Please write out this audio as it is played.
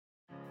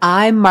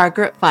I'm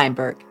Margaret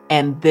Feinberg,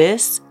 and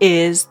this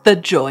is the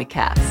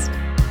Joycast.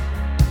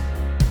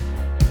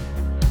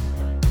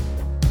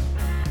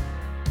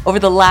 Over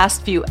the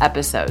last few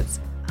episodes,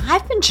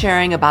 I've been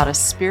sharing about a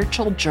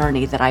spiritual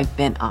journey that I've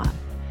been on.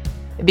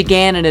 It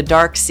began in a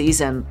dark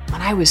season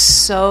when I was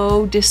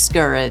so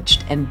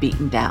discouraged and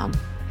beaten down.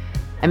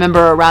 I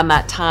remember around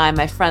that time,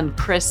 my friend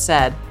Chris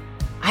said,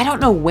 "I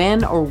don't know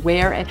when or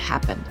where it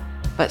happened,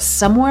 but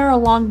somewhere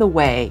along the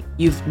way,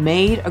 you've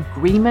made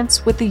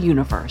agreements with the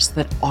universe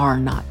that are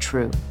not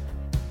true."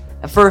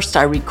 At first,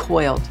 I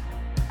recoiled.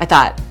 I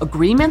thought,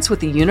 agreements with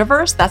the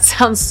universe? That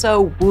sounds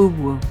so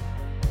woo-woo.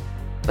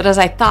 But as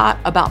I thought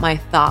about my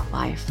thought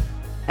life,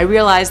 I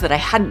realized that I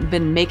hadn't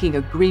been making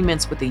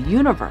agreements with the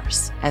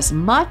universe as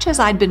much as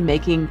I'd been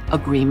making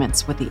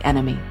agreements with the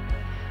enemy.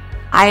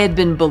 I had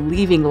been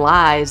believing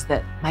lies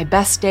that my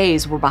best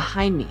days were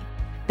behind me.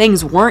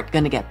 Things weren't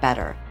going to get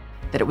better,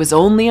 that it was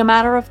only a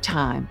matter of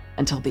time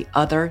until the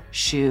other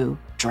shoe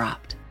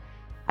dropped.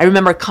 I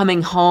remember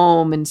coming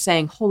home and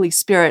saying, "Holy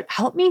Spirit,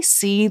 help me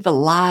see the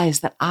lies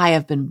that I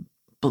have been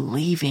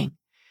believing."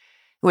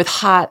 With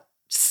hot,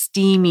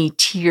 steamy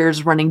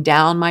tears running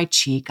down my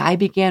cheek, I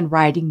began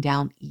writing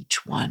down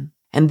each one.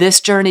 And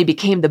this journey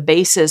became the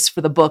basis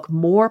for the book,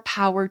 More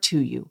Power to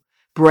You.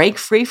 Break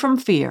free from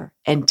fear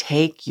and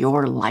take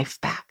your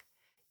life back.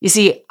 You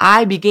see,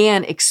 I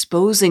began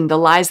exposing the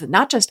lies that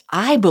not just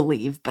I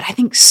believe, but I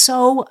think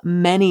so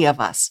many of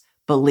us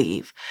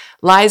believe.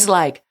 Lies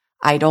like,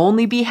 "I'd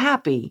only be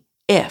happy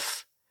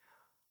if,"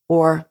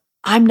 or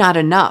 "I'm not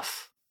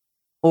enough,"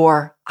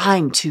 or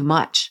 "I'm too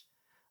much,"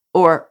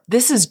 or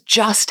 "this is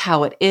just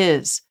how it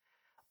is,"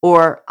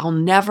 or "I'll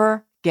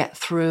never get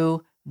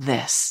through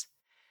this."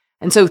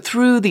 And so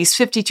through these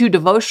 52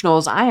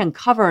 devotionals, I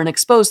uncover and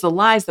expose the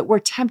lies that we're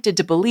tempted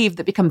to believe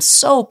that become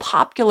so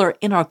popular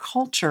in our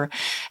culture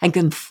and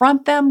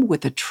confront them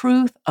with the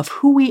truth of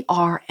who we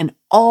are and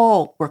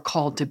all we're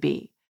called to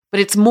be. But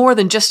it's more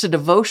than just a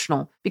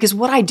devotional, because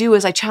what I do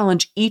is I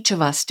challenge each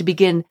of us to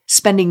begin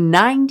spending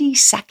 90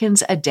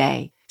 seconds a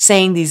day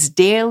saying these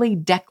daily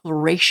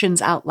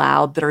declarations out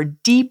loud that are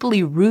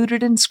deeply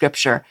rooted in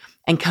Scripture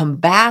and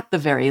combat the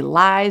very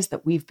lies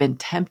that we've been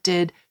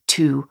tempted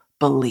to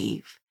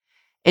believe.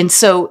 And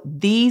so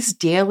these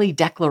daily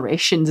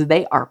declarations,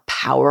 they are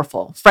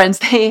powerful.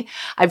 Friends,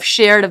 I've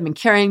shared, have been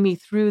carrying me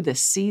through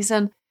this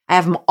season. I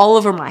have them all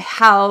over my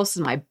house,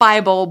 in my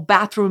Bible,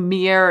 bathroom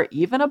mirror,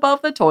 even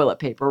above the toilet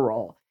paper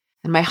roll.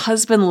 And my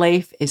husband,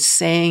 Leif, is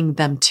saying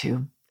them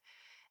too.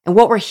 And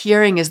what we're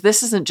hearing is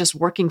this isn't just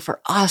working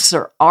for us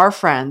or our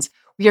friends.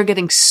 We are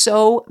getting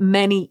so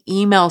many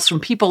emails from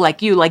people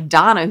like you, like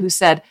Donna, who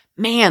said,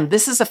 "Man,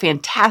 this is a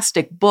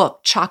fantastic book,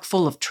 chock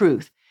full of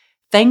truth.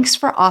 Thanks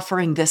for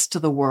offering this to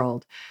the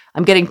world.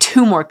 I'm getting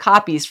 2 more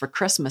copies for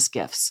Christmas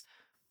gifts."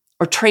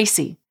 Or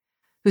Tracy,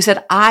 who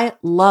said, "I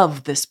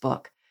love this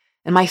book.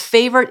 And my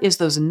favorite is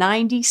those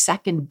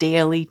 90-second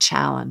daily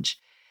challenge.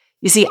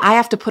 You see, I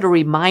have to put a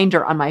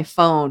reminder on my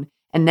phone.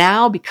 And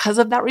now, because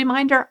of that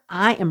reminder,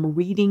 I am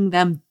reading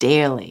them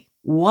daily.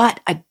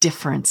 What a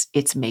difference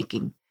it's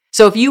making."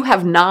 So if you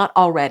have not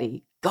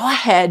already, go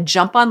ahead,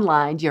 jump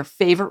online to your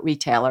favorite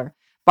retailer,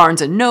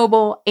 Barnes &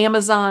 Noble,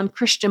 Amazon,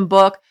 Christian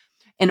Book,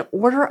 and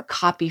order a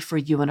copy for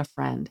you and a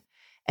friend.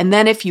 And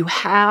then if you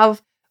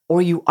have,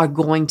 or you are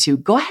going to,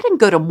 go ahead and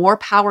go to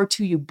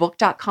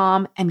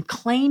morepowertoyoubook.com and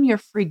claim your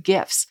free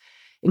gifts,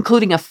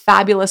 including a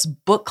fabulous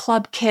book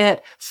club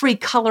kit, free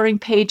coloring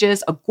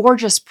pages, a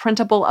gorgeous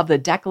printable of the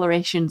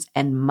declarations,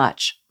 and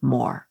much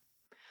more.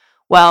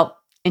 Well,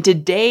 in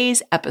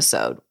today's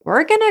episode,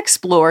 we're going to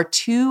explore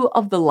 2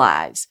 of the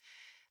lies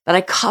that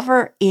I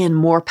cover in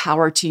More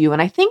Power to You.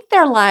 And I think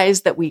they're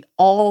lies that we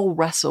all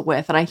wrestle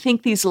with. And I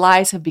think these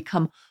lies have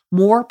become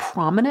more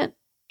prominent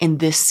in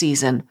this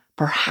season,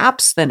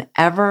 perhaps than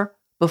ever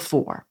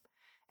before.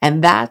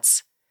 And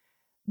that's,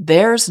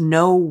 there's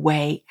no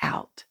way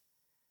out.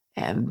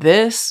 And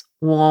this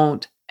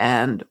won't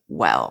end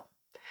well.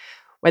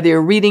 Whether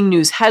you're reading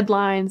news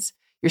headlines,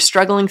 you're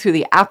struggling through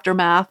the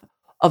aftermath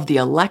of the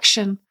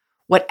election,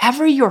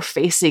 whatever you're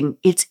facing,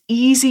 it's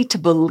easy to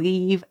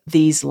believe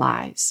these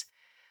lies.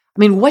 I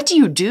mean, what do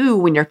you do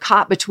when you're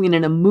caught between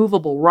an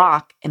immovable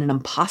rock and an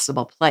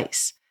impossible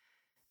place?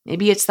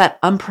 Maybe it's that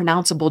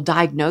unpronounceable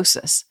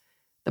diagnosis,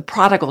 the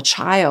prodigal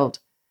child,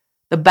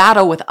 the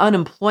battle with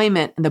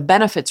unemployment and the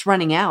benefits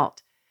running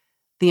out,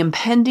 the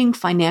impending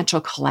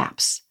financial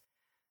collapse,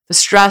 the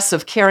stress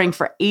of caring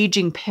for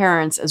aging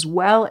parents as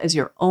well as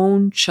your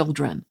own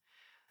children,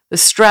 the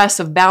stress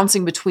of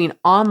bouncing between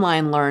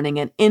online learning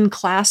and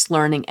in-class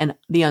learning, and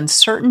the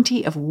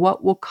uncertainty of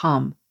what will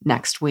come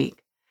next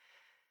week.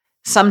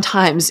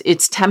 Sometimes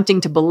it's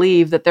tempting to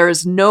believe that there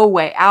is no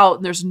way out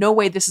and there's no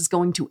way this is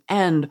going to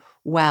end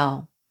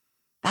well.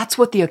 That's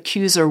what the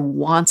accuser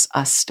wants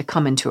us to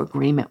come into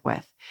agreement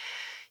with.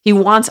 He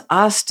wants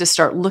us to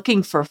start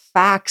looking for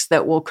facts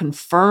that will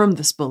confirm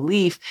this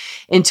belief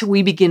until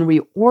we begin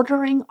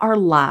reordering our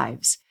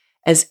lives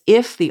as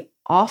if the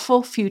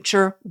awful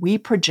future we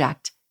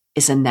project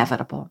is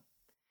inevitable.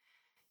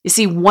 You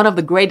see, one of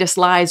the greatest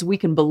lies we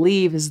can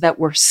believe is that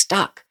we're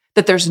stuck,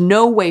 that there's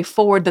no way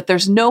forward, that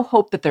there's no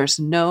hope, that there's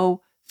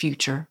no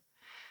future.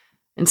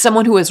 And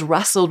someone who has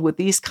wrestled with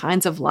these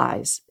kinds of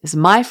lies is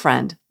my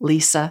friend,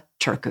 Lysa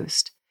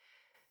TerKeurst.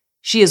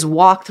 She has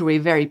walked through a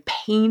very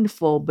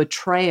painful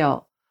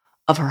betrayal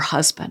of her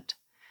husband.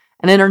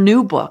 And in her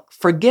new book,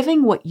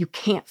 Forgiving What You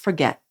Can't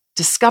Forget,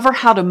 discover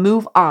how to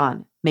move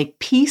on, make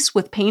peace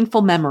with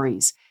painful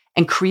memories,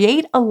 and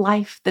create a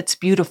life that's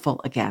beautiful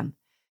again.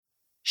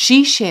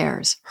 She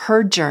shares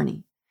her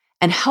journey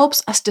and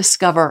helps us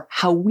discover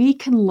how we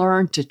can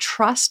learn to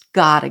trust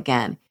God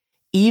again,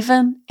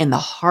 even in the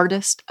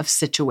hardest of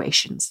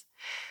situations.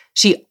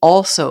 She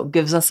also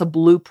gives us a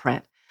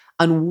blueprint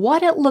on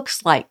what it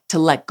looks like to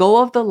let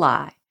go of the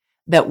lie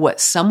that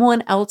what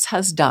someone else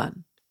has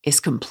done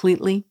is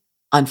completely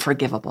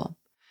unforgivable.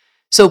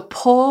 So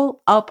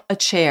pull up a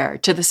chair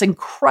to this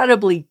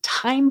incredibly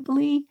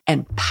timely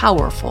and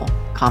powerful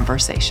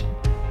conversation.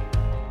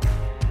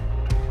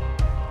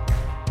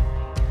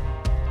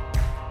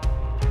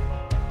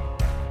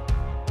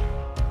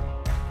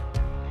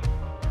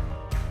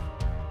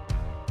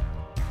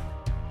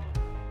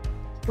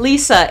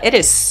 Lysa, it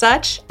is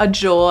such a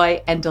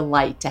joy and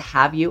delight to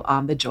have you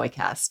on the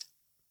Joycast.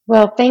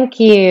 Well, thank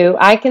you.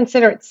 I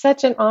consider it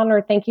such an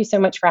honor. Thank you so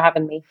much for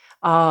having me.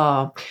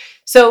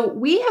 So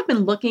we have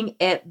been looking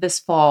at this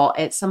fall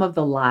at some of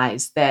the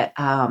lies that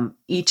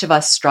each of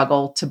us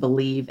struggle to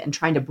believe and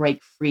trying to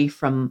break free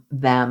from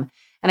them.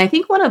 And I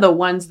think one of the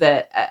ones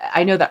that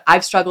I know that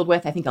I've struggled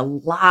with, I think a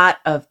lot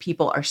of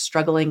people are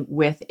struggling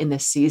with in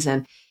this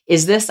season,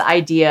 is this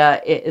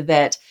idea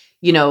that,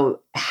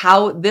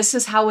 how this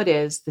is how it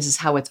is. This is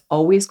how it's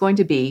always going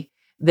to be.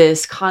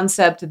 This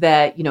concept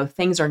that,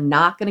 things are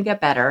not going to get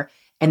better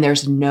and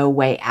there's no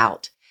way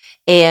out.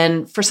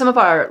 And for some of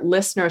our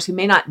listeners who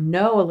may not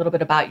know a little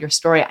bit about your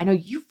story, I know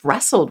you've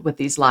wrestled with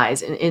these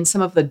lies in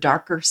some of the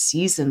darker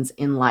seasons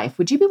in life.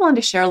 Would you be willing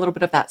to share a little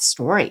bit of that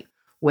story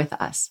with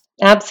us?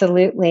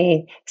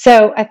 Absolutely.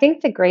 So I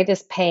think the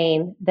greatest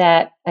pain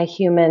that a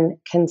human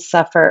can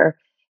suffer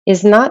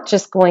is not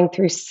just going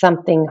through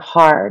something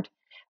hard,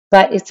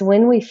 but it's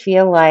when we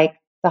feel like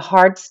the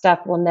hard stuff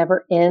will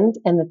never end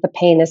and that the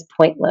pain is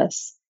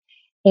pointless.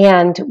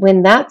 And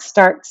when that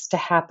starts to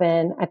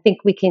happen, I think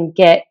we can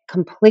get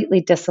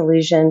completely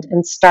disillusioned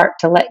and start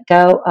to let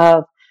go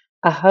of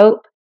a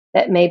hope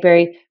that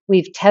maybe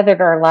we've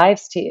tethered our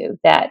lives to,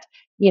 that,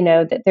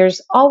 that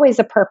there's always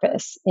a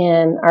purpose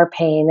in our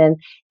pain,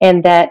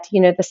 and that,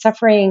 the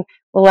suffering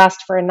will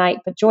last for a night,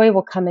 but joy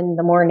will come in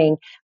the morning.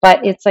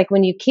 But it's like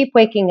when you keep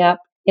waking up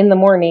in the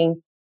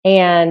morning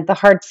and the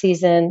hard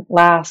season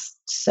lasts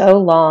so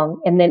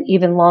long, and then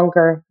even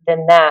longer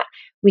than that,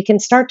 we can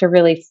start to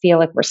really feel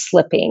like we're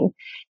slipping.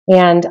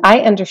 And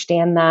I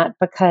understand that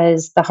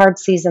because the hard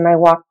season I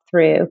walked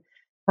through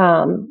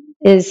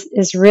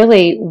is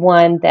really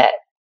one that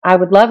I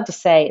would love to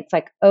say it's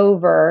like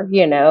over,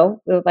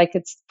 like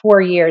it's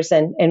 4 years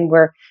and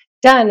we're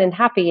done and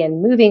happy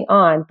and moving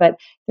on. But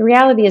the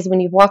reality is when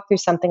you walk through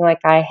something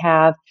like I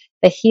have,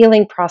 the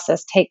healing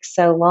process takes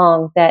so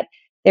long that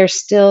there's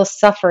still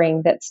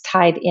suffering that's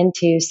tied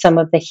into some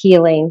of the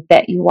healing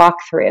that you walk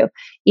through,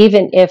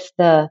 even if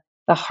the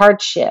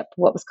hardship,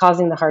 what was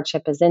causing the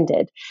hardship, has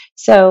ended.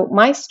 So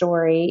my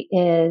story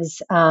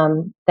is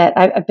that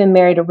I've been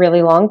married a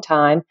really long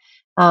time,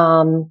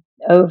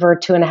 over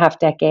 2.5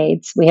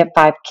 decades. We have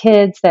 5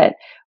 kids that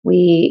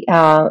we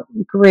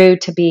grew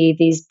to be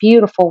these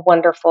beautiful,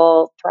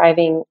 wonderful,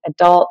 thriving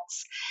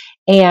adults.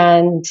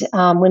 And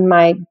when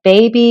my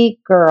baby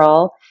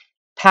girl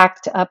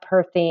packed up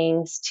her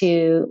things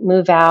to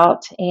move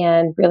out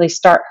and really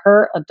start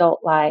her adult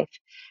life,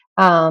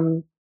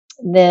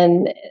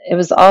 then it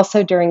was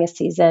also during a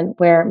season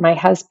where my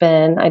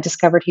husband, I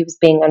discovered he was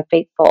being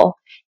unfaithful.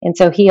 And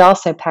so he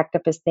also packed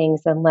up his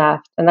things and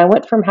left. And I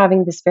went from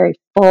having this very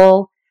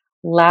full,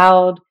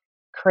 loud,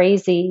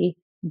 crazy,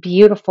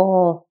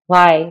 beautiful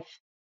life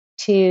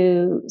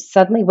to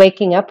suddenly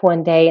waking up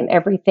one day and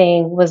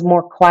everything was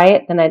more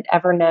quiet than I'd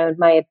ever known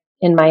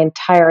in my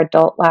entire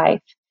adult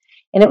life.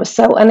 And it was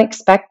so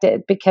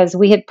unexpected because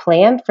we had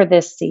planned for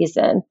this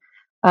season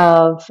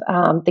of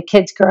the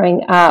kids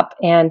growing up,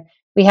 and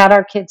we had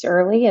our kids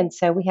early. And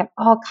so we had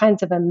all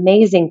kinds of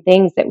amazing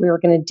things that we were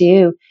going to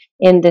do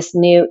in this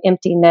new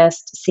empty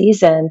nest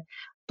season.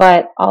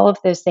 But all of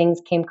those things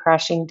came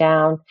crashing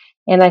down.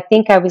 And I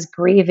think I was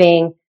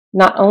grieving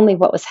not only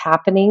what was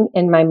happening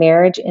in my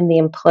marriage and the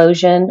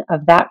implosion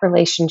of that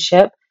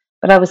relationship,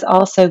 but I was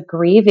also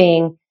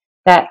grieving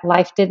that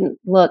life didn't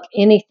look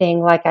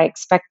anything like I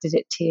expected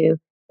it to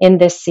in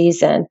this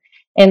season.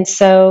 And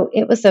so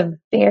it was a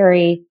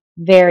very,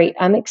 very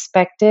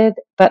unexpected,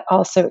 but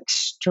also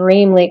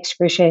extremely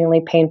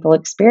excruciatingly painful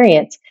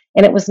experience.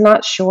 And it was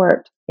not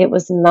short. It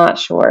was not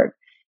short.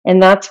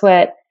 And that's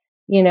what,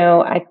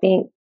 I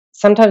think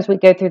sometimes we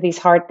go through these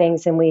hard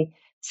things and we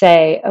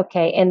say,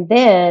 okay, and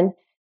then,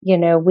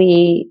 there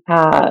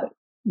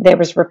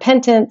was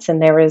repentance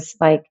and there was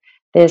like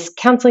this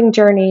counseling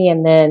journey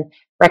and then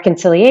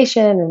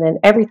reconciliation and then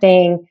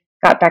everything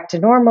got back to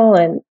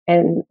normal.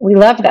 And we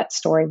love that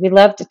story. We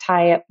love to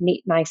tie up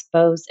neat, nice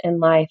bows in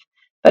life.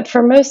 But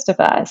for most of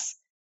us,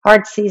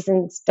 hard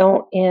seasons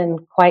don't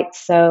end quite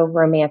so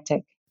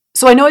romantic.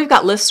 So I know you've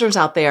got listeners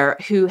out there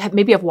who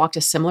maybe have walked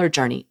a similar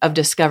journey of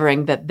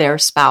discovering that their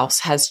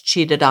spouse has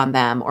cheated on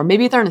them, or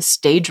maybe they're in a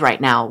stage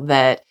right now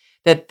that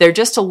they're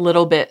just a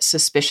little bit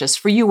suspicious.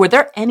 For you, were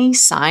there any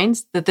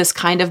signs that this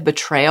kind of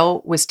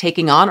betrayal was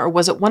taking on, or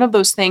was it one of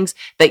those things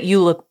that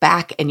you look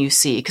back and you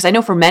see? Because I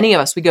know for many of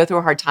us, we go through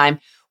a hard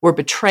time, we're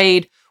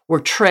betrayed, we're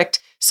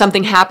tricked,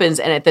 something happens,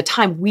 and at the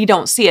time we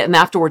don't see it, and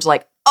afterwards,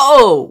 like,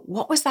 oh,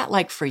 what was that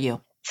like for you?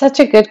 Such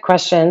a good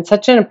question,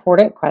 such an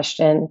important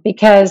question,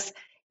 because,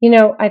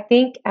 I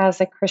think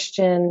as a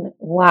Christian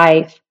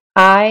wife,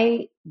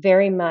 I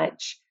very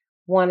much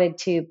wanted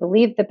to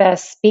believe the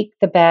best, speak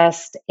the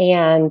best,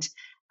 and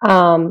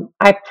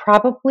I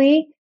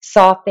probably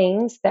saw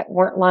things that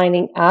weren't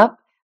lining up,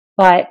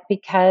 but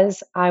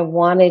because I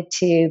wanted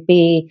to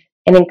be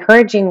an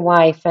encouraging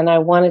wife and I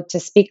wanted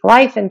to speak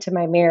life into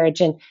my marriage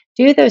and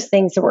do those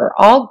things that were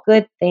all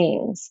good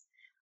things,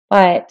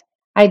 but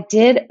I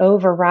did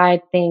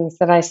override things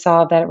that I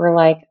saw that were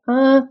like,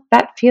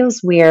 that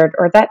feels weird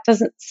or that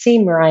doesn't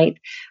seem right.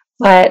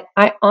 But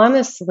I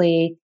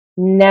honestly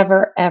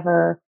never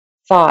ever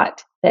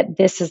thought that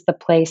this is the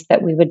place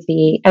that we would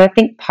be. And I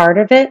think part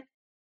of it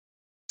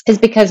is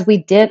because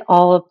we did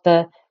all of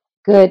the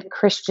good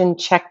Christian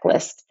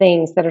checklist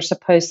things that are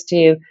supposed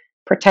to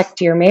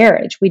protect your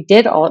marriage. We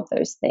did all of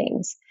those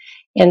things.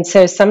 And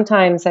so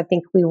sometimes I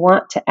think we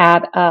want to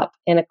add up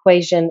an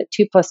equation that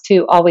 2 +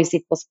 2 always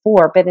equals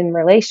 4. But in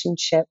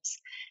relationships,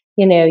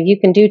 you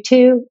can do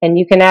 2 and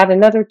you can add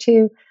another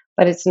 2,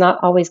 but it's not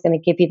always going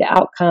to give you the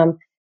outcome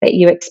that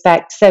you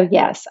expect. So,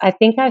 yes, I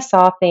think I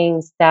saw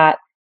things that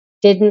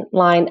didn't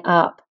line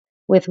up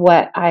with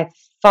what I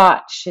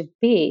thought should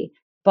be,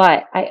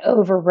 but I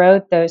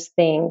overrode those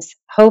things,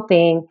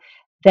 hoping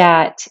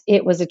that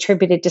it was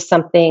attributed to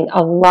something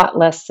a lot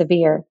less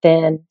severe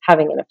than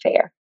having an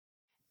affair.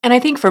 And I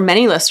think for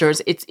many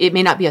listeners, it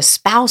may not be a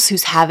spouse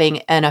who's having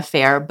an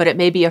affair, but it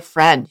may be a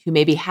friend who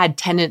maybe had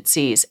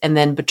tendencies and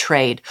then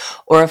betrayed,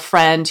 or a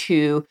friend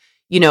who,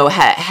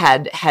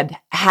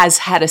 has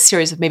had a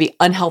series of maybe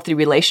unhealthy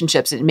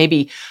relationships. And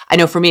maybe, I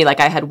know for me,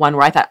 like I had one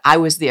where I thought I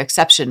was the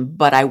exception,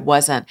 but I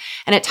wasn't.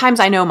 And at times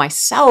I know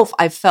myself,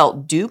 I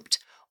felt duped,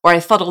 or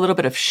I felt a little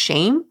bit of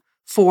shame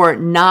for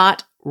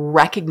not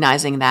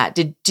recognizing that.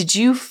 Did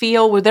you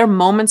feel, were there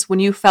moments when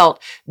you felt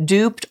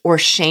duped or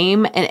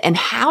shame? And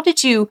how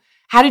did you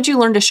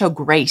learn to show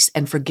grace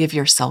and forgive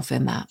yourself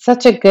in that?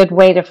 Such a good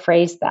way to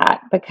phrase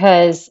that,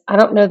 because I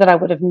don't know that I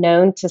would have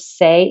known to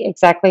say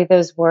exactly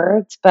those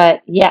words,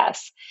 but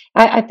yes,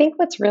 I think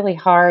what's really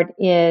hard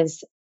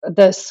is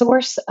the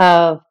source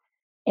of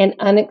an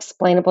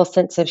unexplainable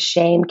sense of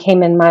shame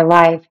came in my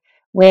life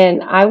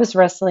when I was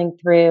wrestling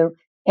through,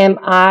 am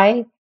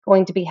I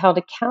going to be held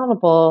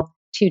accountable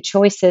to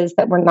choices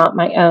that were not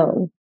my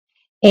own?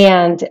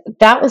 And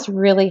that was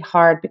really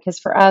hard because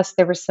for us,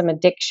 there were some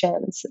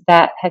addictions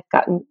that had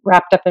gotten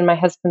wrapped up in my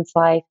husband's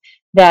life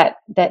that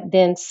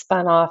then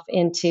spun off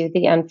into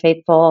the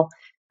unfaithfulness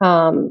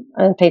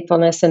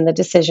and the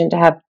decision to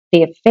have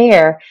the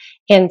affair.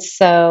 And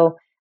so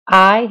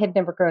I had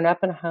never grown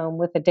up in a home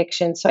with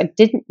addiction, so I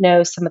didn't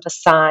know some of the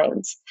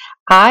signs.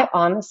 I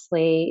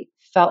honestly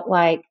felt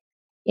like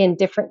in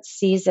different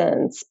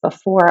seasons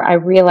before I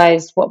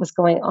realized what was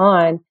going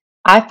on,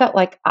 I felt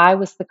like I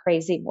was the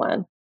crazy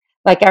one.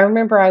 Like I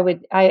remember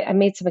I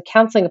made some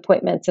counseling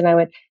appointments and I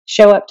would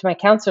show up to my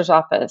counselor's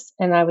office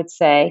and I would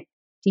say,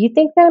 "Do you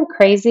think that I'm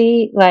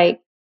crazy? Like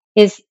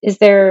is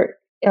there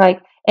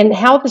like," and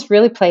how this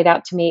really played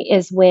out to me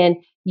is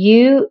when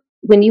you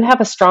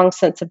have a strong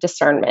sense of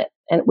discernment,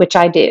 and which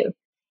I do.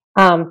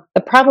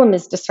 The problem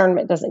is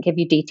discernment doesn't give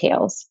you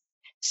details.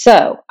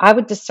 So I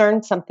would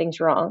discern something's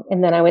wrong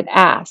and then I would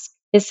ask,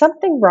 "Is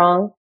something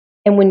wrong?"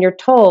 And when you're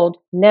told,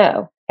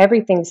 "No,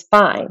 everything's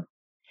fine,"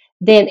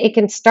 then it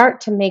can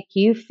start to make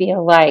you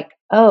feel like,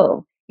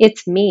 oh,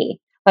 it's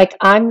me. Like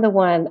I'm the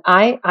one,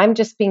 I'm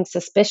just being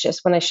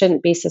suspicious when I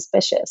shouldn't be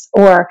suspicious,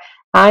 or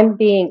I'm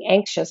being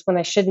anxious when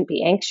I shouldn't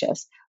be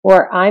anxious,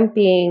 or I'm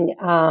being,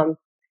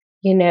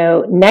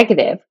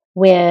 negative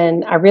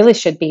when I really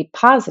should be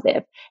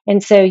positive.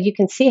 And so you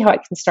can see how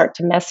it can start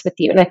to mess with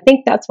you. And I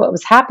think that's what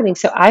was happening.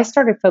 So I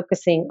started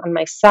focusing on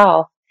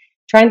myself,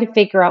 trying to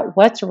figure out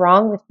what's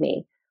wrong with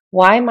me.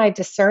 Why am I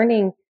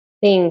discerning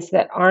things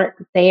that aren't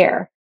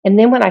there? And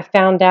then when I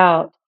found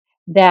out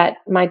that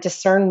my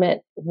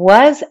discernment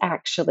was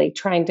actually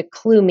trying to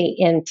clue me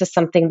into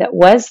something that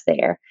was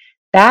there,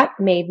 that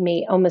made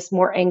me almost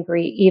more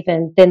angry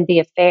even than the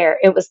affair.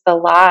 It was the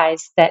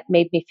lies that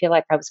made me feel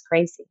like I was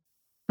crazy.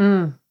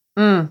 Mm,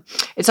 mm.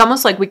 It's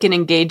almost like we can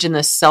engage in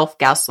this self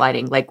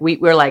gaslighting. Like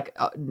we're like,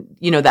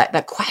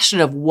 that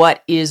question of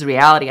what is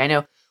reality. I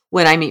know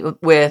when I meet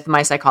with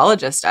my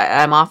psychologist,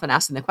 I'm often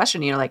asking the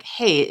question, like,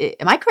 hey,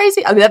 am I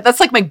crazy? I mean, that's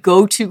like my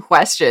go-to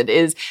question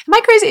is, am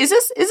I crazy? Is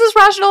this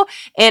rational?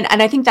 And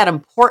I think that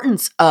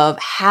importance of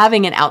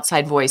having an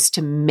outside voice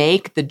to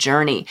make the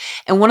journey.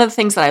 And one of the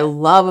things that I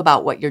love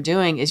about what you're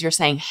doing is you're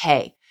saying,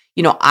 hey,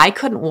 I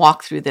couldn't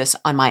walk through this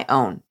on my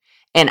own.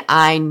 And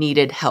I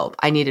needed help.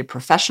 I needed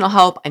professional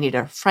help. I needed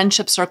a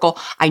friendship circle.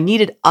 I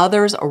needed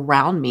others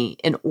around me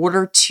in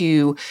order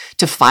to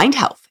find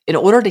health, in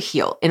order to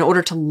heal, in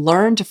order to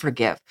learn to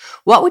forgive.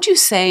 What would you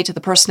say to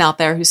the person out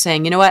there who's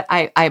saying, you know what,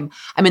 I'm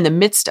in the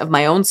midst of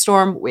my own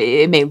storm.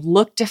 It may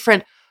look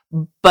different,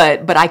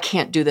 but I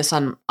can't do this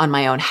on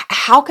my own.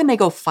 How can they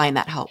go find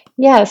that help?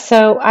 Yeah,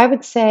 so I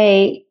would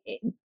say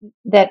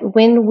that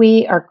when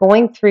we are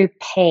going through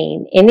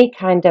pain, any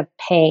kind of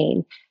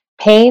pain,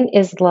 pain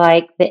is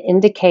like the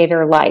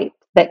indicator light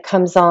that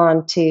comes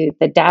on to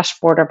the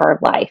dashboard of our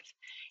life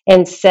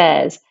and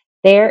says,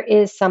 there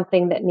is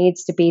something that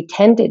needs to be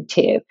tended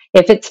to.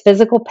 If it's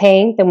physical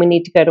pain, then we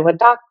need to go to a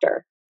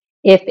doctor.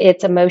 If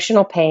it's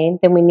emotional pain,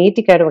 then we need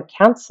to go to a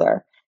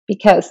counselor,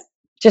 because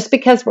just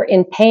because we're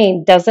in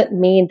pain doesn't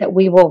mean that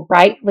we will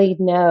rightly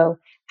know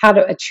how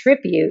to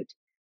attribute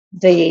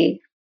the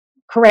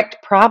correct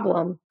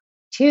problem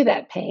to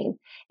that pain.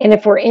 And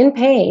if we're in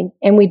pain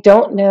and we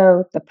don't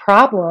know the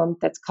problem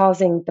that's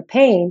causing the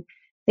pain,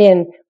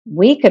 then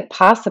we could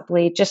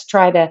possibly just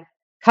try to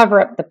cover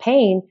up the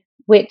pain,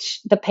 which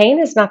the pain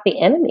is not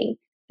the enemy.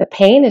 The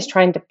pain is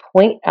trying to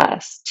point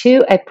us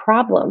to a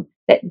problem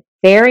that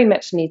very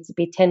much needs to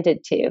be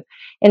tended to.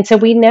 And so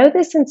we know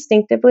this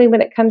instinctively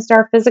when it comes to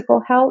our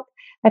physical health.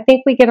 I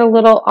think we get a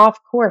little off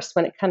course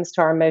when it comes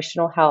to our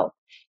emotional health.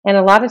 And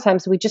a lot of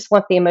times we just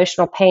want the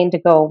emotional pain to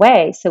go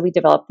away. So we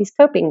develop these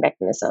coping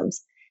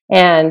mechanisms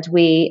and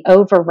we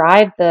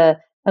override the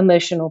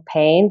emotional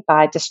pain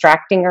by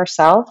distracting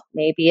ourselves.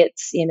 Maybe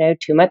it's,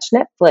 too much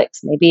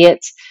Netflix. Maybe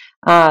it's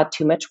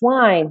too much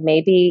wine.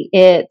 Maybe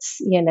it's,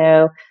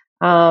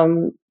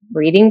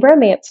 reading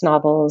romance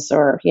novels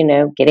or,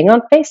 getting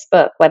on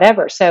Facebook,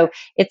 whatever. So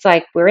it's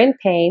like we're in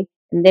pain.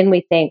 And then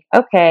we think,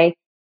 okay,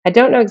 I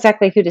don't know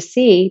exactly who to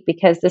see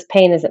because this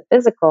pain isn't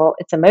physical,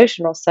 it's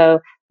emotional. So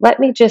let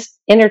me just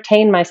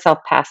entertain myself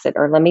past it,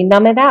 or let me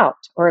numb it out,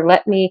 or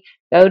let me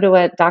go to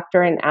a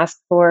doctor and ask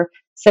for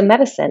some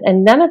medicine.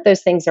 And none of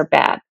those things are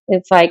bad.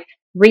 It's like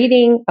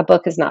reading a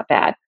book is not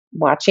bad.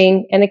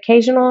 Watching an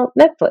occasional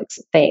Netflix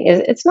thing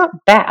it's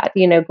not bad.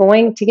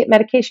 Going to get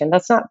medication,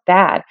 that's not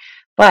bad.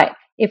 But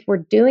if we're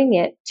doing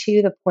it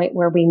to the point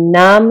where we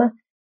numb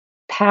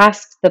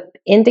past the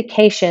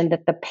indication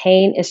that the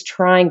pain is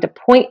trying to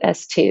point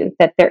us to,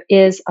 that there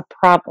is a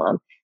problem,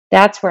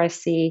 that's where I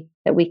see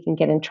that we can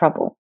get in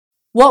trouble.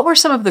 What were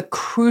some of the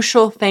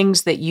crucial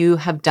things that you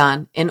have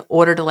done in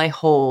order to lay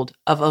hold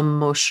of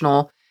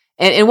emotional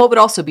and what would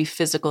also be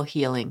physical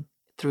healing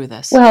through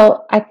this?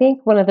 Well, I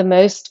think one of the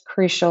most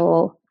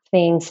crucial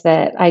things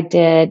that I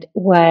did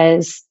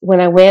was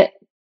when I went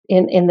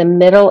in the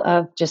middle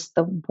of just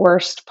the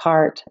worst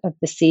part of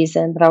the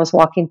season that I was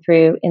walking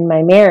through in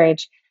my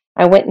marriage.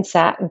 I went and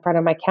sat in front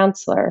of my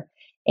counselor,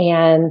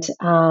 and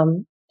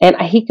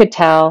he could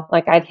tell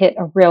like I'd hit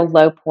a real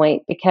low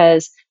point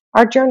because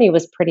our journey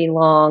was pretty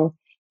long,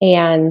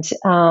 and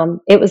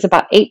it was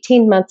about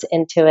 18 months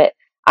into it.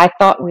 I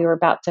thought we were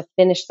about to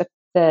finish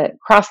the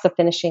cross the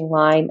finishing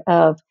line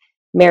of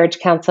marriage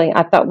counseling.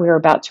 I thought we were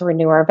about to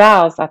renew our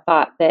vows. I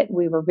thought that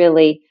we were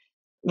really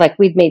like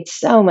we'd made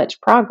so much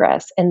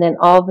progress. And then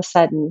all of a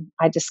sudden,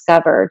 I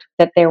discovered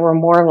that there were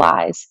more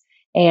lies,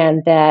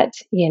 and that,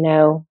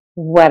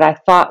 what I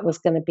thought was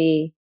going to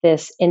be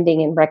this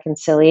ending in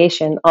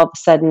reconciliation, all of a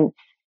sudden,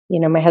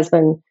 my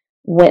husband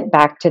went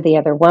back to the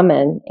other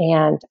woman,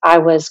 and I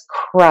was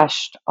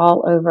crushed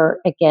all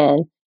over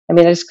again. I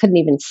mean, I just couldn't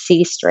even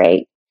see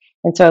straight.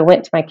 And so I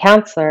went to my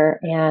counselor,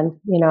 and,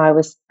 I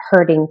was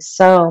hurting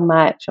so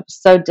much. I was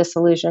so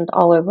disillusioned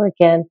all over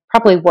again,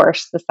 probably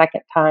worse the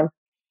second time.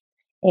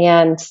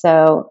 And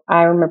so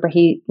I remember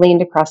he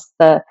leaned across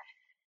the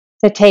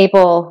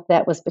table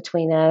that was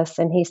between us,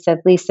 and he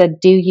said, "Lysa,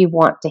 do you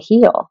want to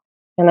heal?"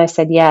 And I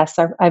said, "Yes,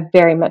 I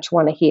very much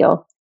want to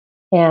heal."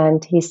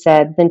 And he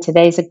said, "Then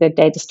today's a good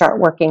day to start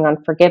working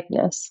on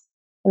forgiveness."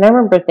 And I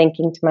remember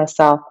thinking to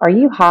myself, are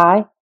you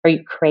high? Are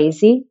you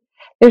crazy?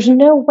 There's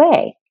no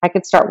way I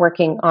could start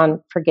working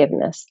on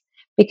forgiveness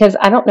because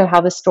I don't know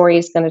how the story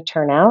is going to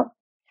turn out.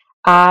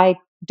 I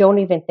don't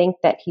even think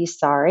that he's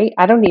sorry.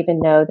 I don't even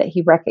know that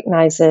he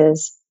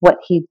recognizes what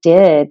he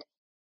did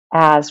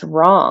as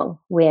wrong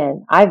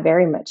when I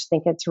very much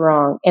think it's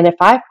wrong. And if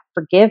I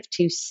forgive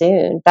too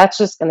soon, that's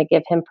just going to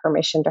give him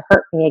permission to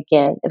hurt me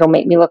again. It'll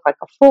make me look like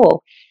a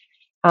fool.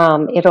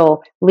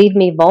 It'll leave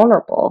me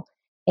vulnerable.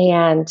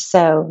 And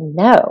so,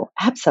 no,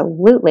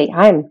 absolutely.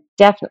 I'm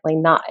definitely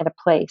not at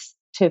a place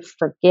to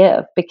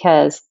forgive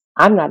because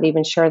I'm not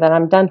even sure that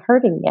I'm done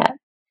hurting yet.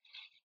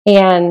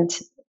 And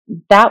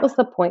that was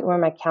the point where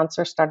my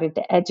counselor started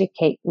to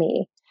educate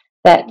me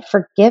that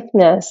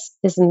forgiveness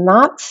is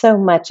not so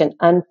much an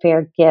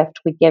unfair gift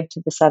we give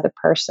to this other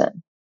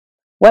person.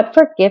 What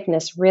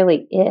forgiveness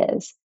really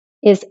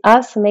is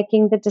us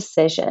making the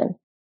decision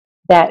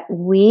that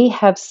we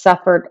have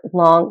suffered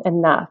long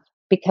enough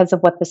because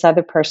of what this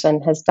other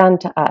person has done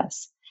to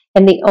us.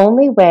 And the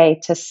only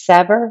way to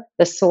sever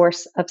the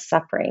source of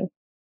suffering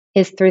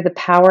is through the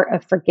power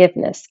of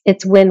forgiveness.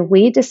 It's when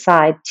we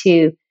decide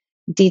to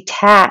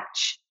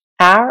detach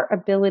our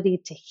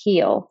ability to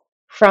heal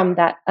from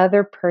that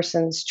other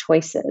person's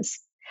choices.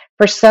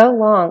 For so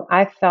long,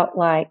 I felt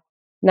like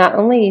not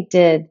only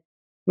did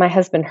my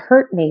husband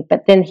hurt me,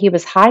 but then he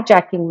was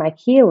hijacking my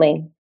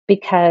healing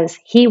because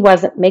he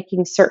wasn't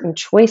making certain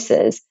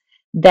choices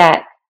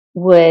that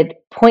would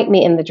point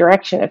me in the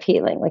direction of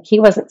healing. Like he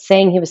wasn't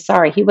saying he was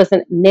sorry. He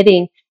wasn't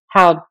admitting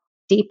how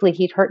deeply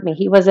he'd hurt me.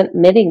 He wasn't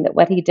admitting that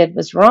what he did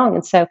was wrong.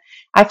 And so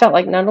I felt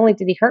like not only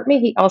did he hurt me,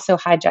 he also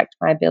hijacked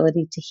my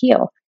ability to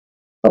heal.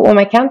 But what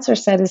my counselor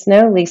said is,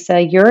 no,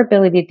 Lysa, your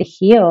ability to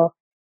heal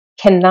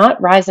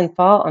cannot rise and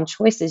fall on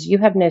choices you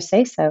have no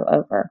say so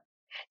over.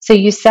 So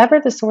you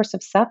sever the source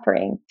of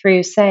suffering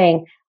through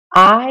saying,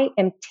 I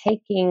am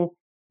taking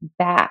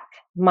back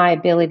my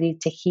ability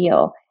to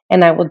heal,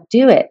 and I will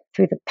do it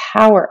through the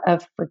power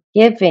of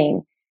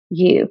forgiving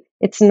you.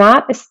 It's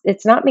not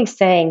me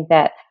saying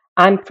that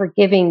I'm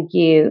forgiving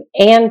you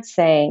and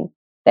saying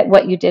that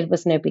what you did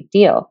was no big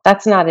deal.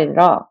 That's not it at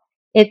all.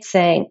 It's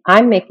saying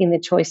I'm making the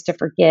choice to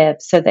forgive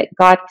so that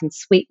God can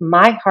sweep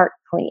my heart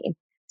clean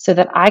so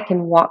that I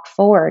can walk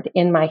forward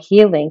in my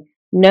healing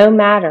no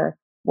matter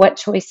what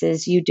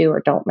choices you do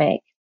or don't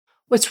make.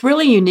 What's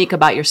really unique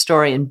about your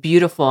story and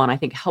beautiful, and I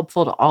think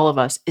helpful to all of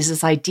us, is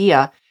this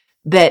idea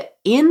that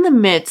in the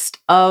midst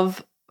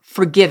of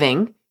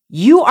forgiving,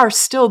 you are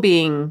still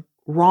being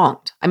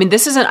wronged. I mean,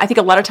 this isn't, I think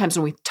a lot of times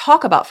when we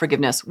talk about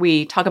forgiveness,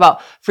 we talk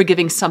about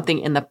forgiving something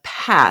in the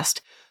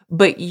past,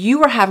 but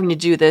you are having to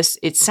do this,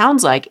 it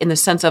sounds like, in the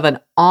sense of an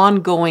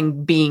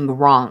ongoing being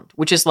wronged,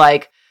 which is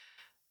like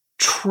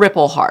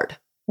triple hard.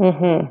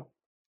 Mm-hmm.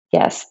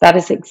 Yes, that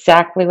is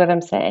exactly what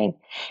I'm saying.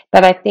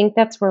 But I think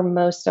that's where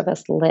most of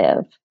us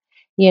live.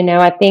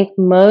 I think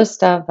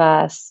most of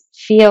us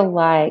feel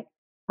like,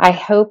 I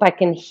hope I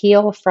can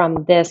heal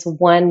from this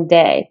one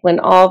day when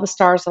all the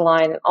stars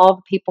align and all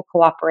the people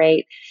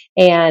cooperate,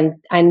 and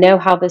I know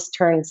how this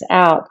turns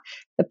out.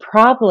 The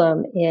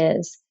problem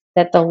is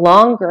that the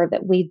longer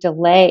that we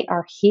delay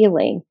our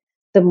healing,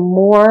 the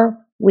more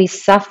we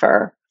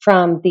suffer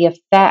from the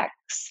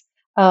effects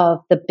of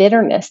the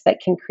bitterness that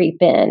can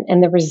creep in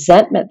and the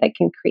resentment that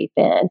can creep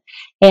in.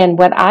 And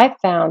what I've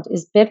found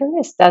is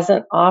bitterness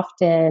doesn't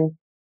often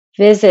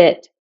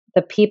visit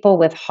the people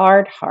with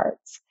hard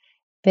hearts.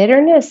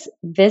 Bitterness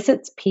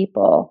visits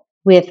people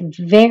with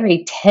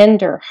very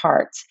tender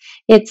hearts.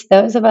 It's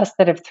those of us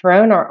that have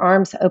thrown our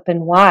arms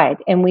open wide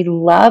and we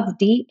love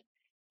deep.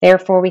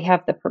 Therefore, we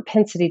have the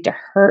propensity to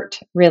hurt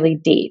really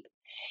deep.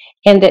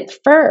 And at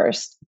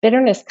first,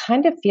 bitterness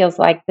kind of feels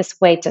like this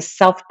way to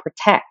self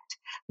protect.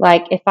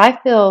 Like if I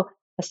feel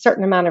a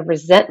certain amount of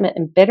resentment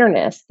and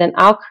bitterness, then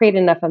I'll create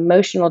enough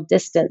emotional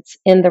distance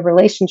in the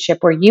relationship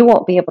where you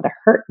won't be able to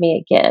hurt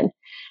me again.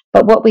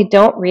 But what we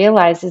don't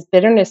realize is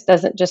bitterness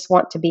doesn't just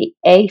want to be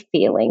a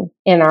feeling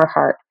in our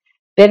heart.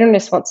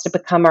 Bitterness wants to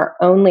become our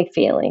only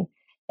feeling.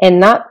 And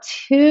not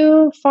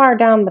too far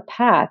down the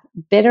path,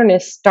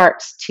 bitterness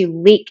starts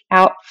to leak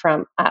out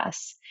from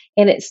us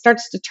and it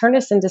starts to turn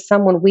us into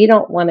someone we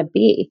don't want to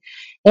be.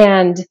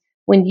 And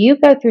when you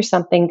go through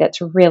something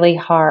that's really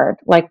hard,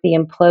 like the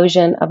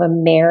implosion of a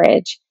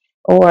marriage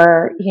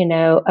or,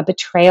 a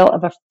betrayal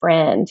of a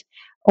friend,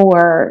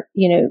 or,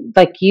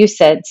 like you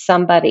said,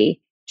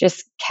 somebody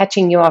just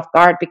catching you off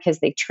guard because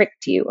they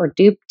tricked you or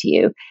duped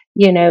you,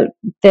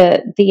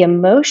 the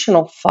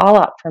emotional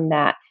fallout from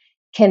that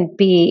can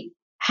be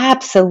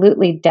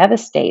absolutely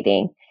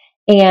devastating.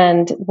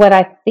 And what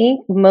I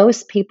think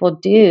most people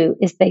do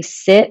is they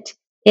sit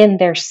in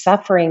their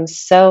suffering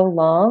so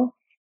long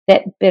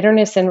that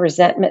bitterness and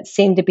resentment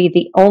seem to be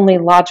the only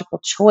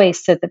logical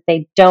choice so that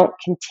they don't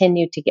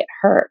continue to get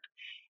hurt.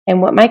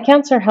 And what my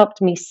counselor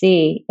helped me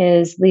see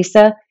is,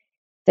 Lysa,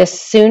 the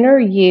sooner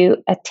you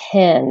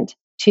attend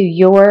to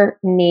your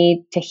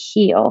need to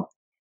heal,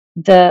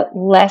 the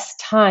less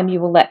time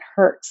you will let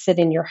hurt sit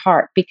in your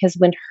heart. Because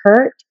when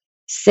hurt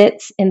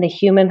sits in the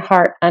human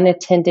heart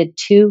unattended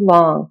too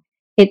long,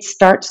 it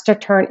starts to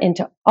turn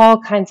into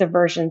all kinds of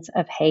versions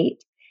of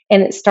hate.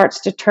 And it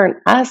starts to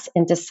turn us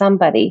into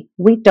somebody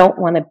we don't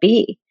want to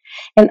be.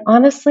 And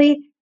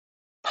honestly,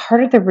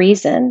 part of the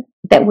reason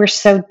that we're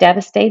so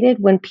devastated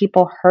when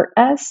people hurt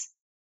us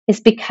is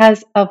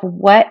because of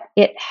what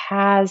it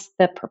has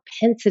the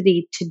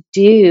propensity to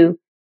do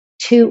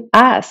to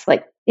us.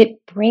 Like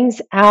it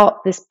brings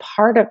out this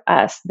part of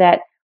us that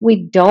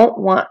we don't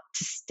want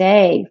to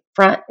stay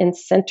front and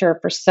center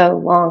for so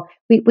long.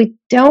 We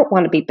don't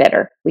want to be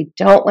bitter. We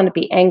don't want to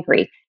be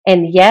angry.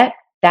 And yet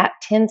that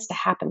tends to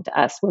happen to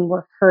us when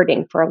we're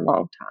hurting for a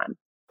long time.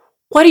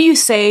 What do you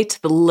say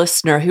to the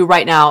listener who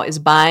right now is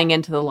buying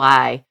into the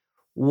lie?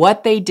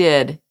 What they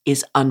did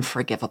is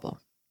unforgivable.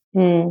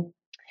 Mm.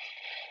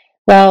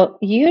 Well,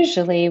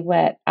 usually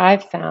what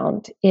I've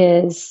found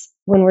is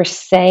when we're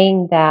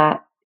saying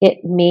that,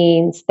 it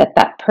means that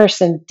that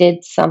person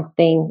did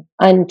something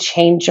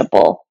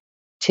unchangeable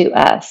to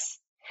us.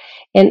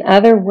 In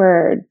other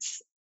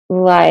words,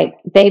 like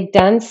they've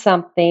done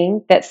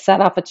something that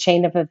set off a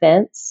chain of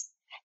events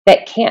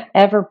that can't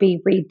ever be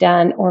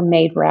redone or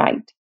made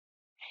right.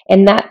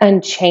 And that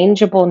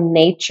unchangeable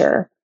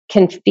nature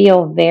can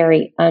feel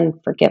very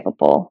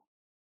unforgivable.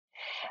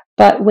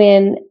 But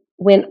when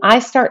I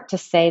start to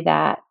say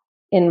that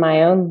in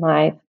my own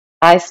life,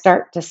 I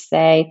start to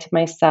say to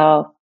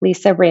myself,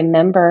 Lysa,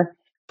 remember,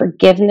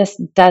 forgiveness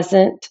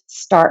doesn't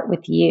start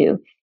with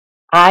you.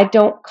 I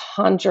don't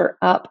conjure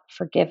up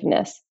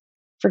forgiveness.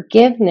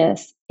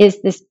 Forgiveness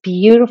is this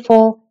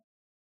beautiful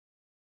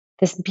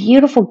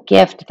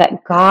gift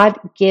that God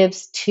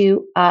gives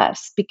to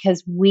us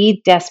because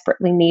we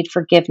desperately need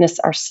forgiveness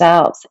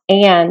ourselves.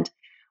 And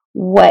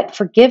what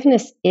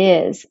forgiveness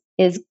is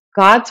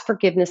God's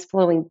forgiveness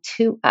flowing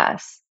to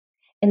us.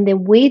 And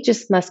then we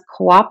just must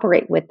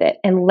cooperate with it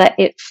and let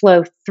it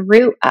flow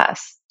through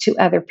us to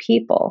other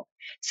people.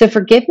 So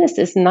forgiveness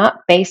is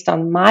not based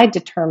on my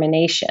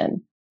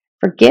determination.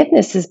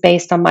 Forgiveness is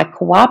based on my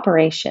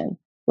cooperation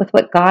with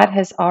what God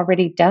has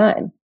already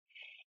done.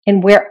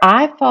 And where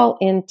I fall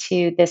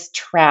into this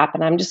trap,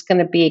 and I'm just going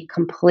to be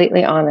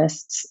completely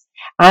honest,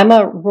 I'm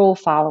a rule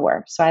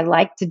follower. So I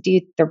like to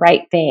do the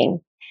right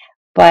thing.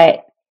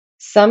 But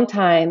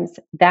sometimes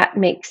that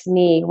makes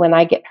me, when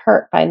I get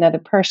hurt by another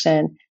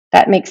person,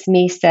 that makes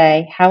me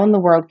say, how in the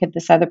world could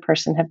this other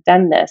person have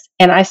done this?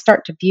 And I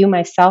start to view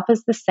myself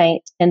as the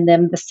saint and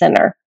them the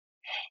sinner.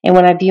 And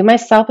when I view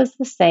myself as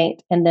the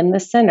saint and them the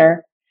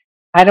sinner,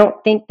 I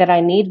don't think that I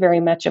need very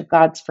much of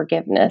God's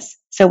forgiveness.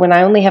 So when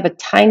I only have a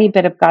tiny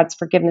bit of God's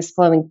forgiveness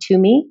flowing to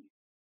me,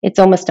 it's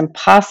almost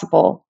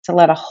impossible to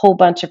let a whole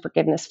bunch of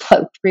forgiveness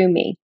flow through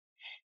me.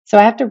 So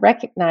I have to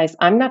recognize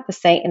I'm not the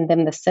saint and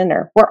them the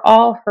sinner. We're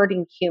all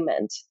hurting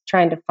humans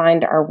trying to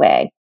find our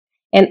way.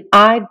 And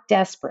I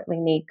desperately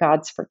need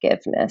God's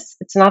forgiveness.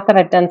 It's not that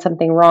I've done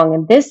something wrong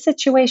in this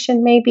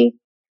situation, maybe,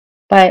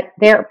 but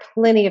there are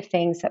plenty of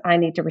things that I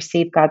need to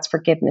receive God's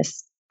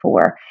forgiveness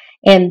for.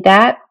 And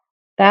that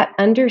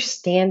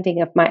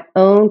understanding of my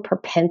own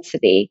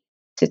propensity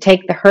to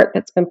take the hurt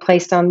that's been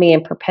placed on me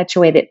and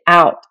perpetuate it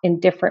out in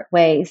different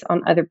ways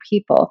on other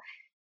people,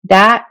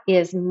 that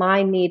is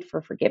my need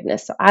for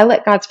forgiveness. So I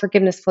let God's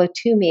forgiveness flow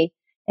to me,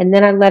 and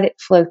then I let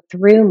it flow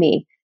through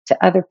me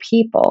to other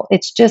people.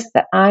 It's just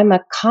that I'm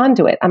a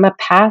conduit, I'm a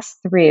pass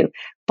through.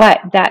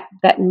 But that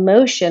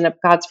motion of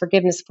God's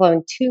forgiveness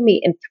flowing to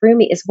me and through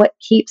me is what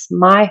keeps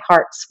my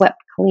heart swept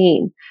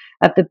clean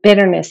of the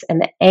bitterness and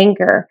the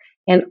anger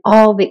and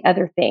all the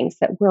other things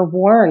that we're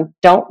warned.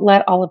 Don't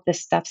let all of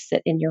this stuff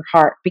sit in your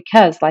heart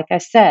because, like I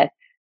said,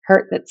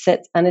 hurt that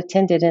sits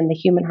unattended in the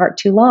human heart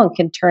too long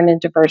can turn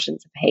into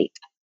versions of hate.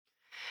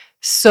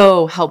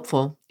 So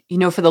helpful,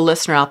 for the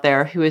listener out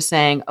there who is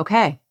saying,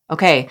 okay,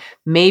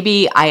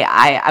 maybe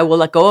I will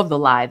let go of the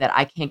lie that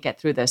I can't get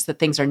through this, that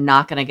things are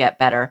not going to get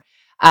better.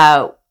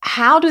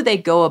 How do they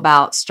go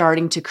about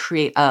starting to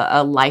create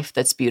a life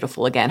that's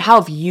beautiful again? How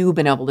have you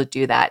been able to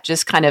do that?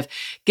 Just kind of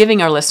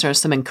giving our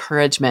listeners some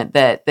encouragement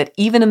that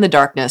even in the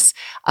darkness,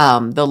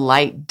 the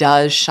light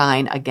does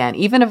shine again,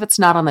 even if it's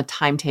not on the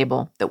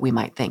timetable that we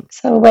might think.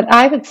 So what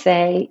I would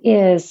say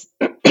is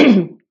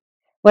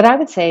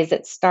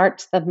it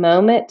starts the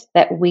moment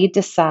that we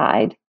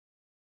decide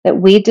that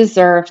we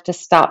deserve to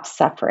stop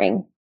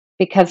suffering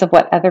because of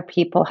what other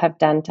people have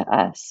done to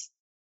us.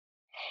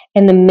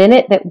 And the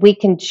minute that we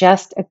can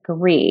just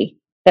agree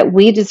that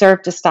we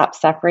deserve to stop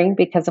suffering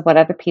because of what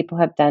other people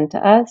have done to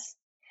us,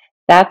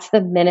 that's the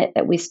minute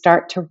that we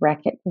start to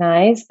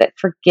recognize that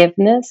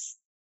forgiveness,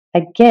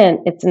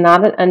 again, it's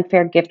not an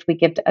unfair gift we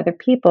give to other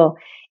people.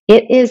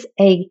 It is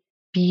a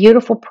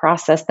beautiful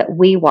process that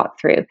we walk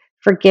through.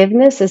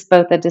 Forgiveness is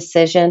both a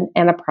decision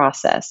and a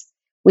process.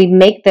 We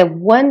make the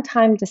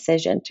one-time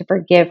decision to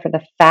forgive for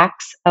the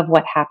facts of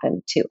what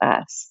happened to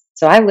us.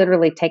 So I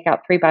literally take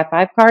out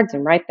 3x5 cards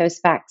and write those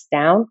facts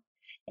down.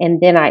 And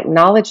then I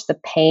acknowledge the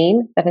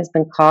pain that has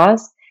been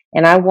caused.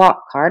 And I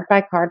walk card by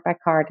card by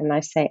card and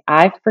I say,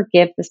 I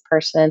forgive this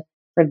person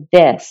for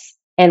this.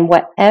 And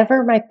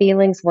whatever my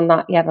feelings will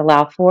not yet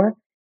allow for,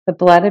 the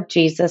blood of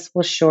Jesus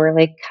will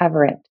surely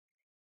cover it.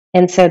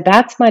 And so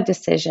that's my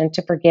decision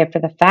to forgive for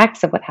the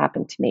facts of what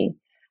happened to me.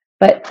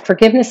 But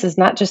forgiveness is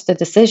not just a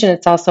decision,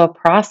 it's also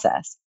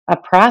a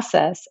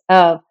process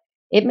of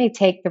it may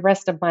take the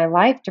rest of my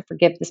life to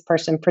forgive this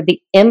person for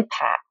the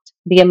impact,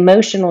 the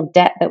emotional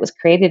debt that was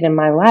created in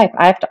my life.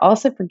 I have to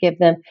also forgive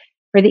them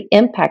for the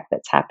impact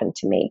that's happened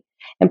to me.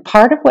 And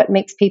part of what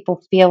makes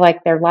people feel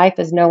like their life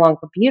is no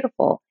longer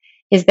beautiful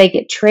is they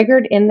get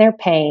triggered in their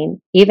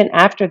pain even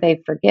after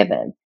they've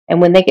forgiven.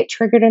 And when they get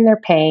triggered in their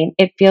pain,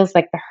 it feels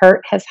like the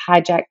hurt has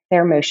hijacked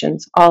their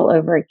emotions all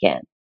over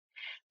again.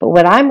 But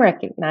what I'm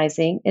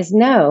recognizing is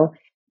no,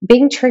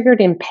 being triggered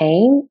in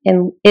pain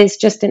is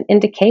just an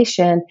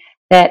indication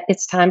that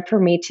it's time for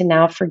me to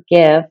now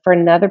forgive for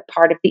another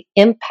part of the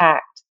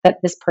impact that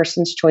this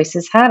person's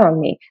choices had on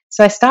me.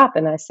 So I stop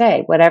and I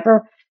say,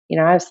 whatever,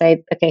 I would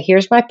say, okay,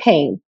 here's my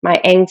pain, my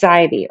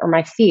anxiety, or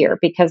my fear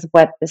because of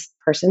what this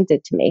person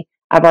did to me.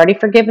 I've already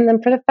forgiven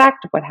them for the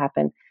fact of what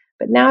happened,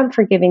 but now I'm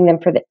forgiving them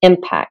for the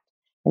impact.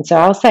 And so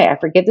I'll say, I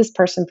forgive this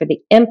person for the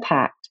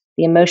impact,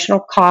 the emotional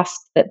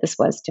cost that this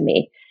was to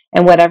me.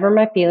 And whatever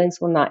my feelings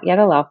will not yet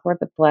allow for,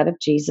 the blood of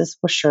Jesus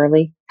will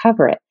surely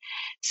cover it.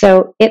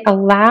 So it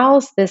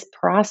allows this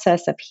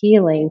process of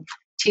healing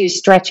to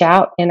stretch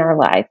out in our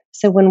life.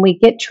 So when we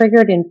get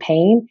triggered in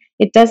pain,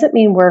 it doesn't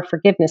mean we're a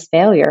forgiveness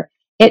failure.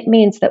 It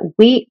means that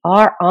we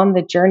are on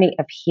the journey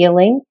of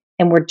healing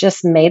and we're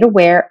just made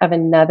aware of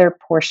another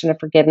portion of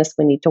forgiveness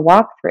we need to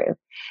walk through.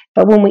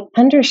 But when we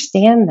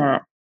understand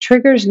that,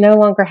 triggers no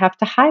longer have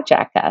to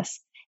hijack us.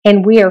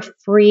 And we are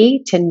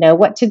free to know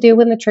what to do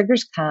when the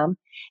triggers come.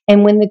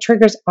 And when the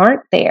triggers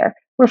aren't there,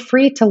 we're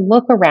free to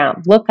look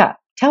around, look up,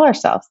 tell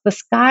ourselves the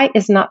sky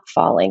is not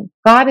falling.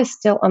 God is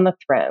still on the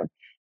throne.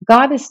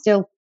 God is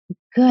still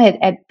good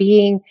at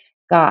being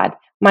God.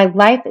 My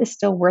life is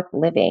still worth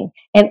living.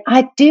 And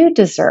I do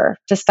deserve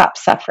to stop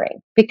suffering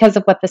because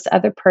of what this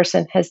other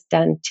person has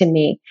done to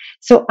me.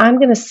 So I'm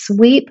going to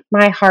sweep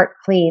my heart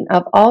clean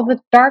of all the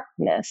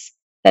darkness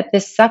that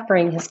this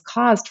suffering has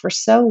caused for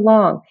so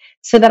long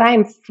so that I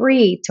am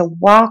free to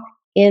walk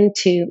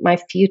into my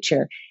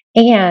future.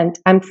 And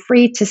I'm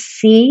free to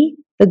see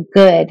the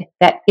good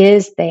that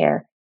is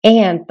there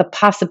and the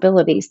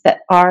possibilities that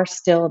are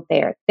still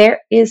there. There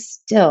is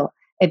still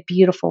a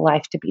beautiful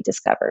life to be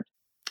discovered.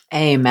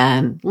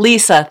 Amen.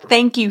 Lysa,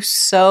 thank you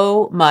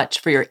so much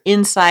for your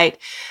insight,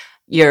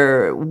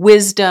 your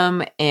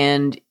wisdom,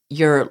 and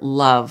your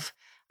love.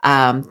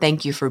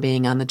 Thank you for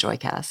being on the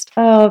Joycast.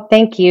 Oh,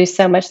 thank you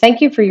so much.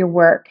 Thank you for your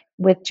work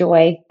with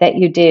joy that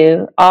you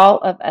do. All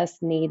of us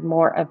need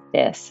more of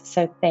this.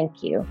 So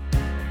thank you.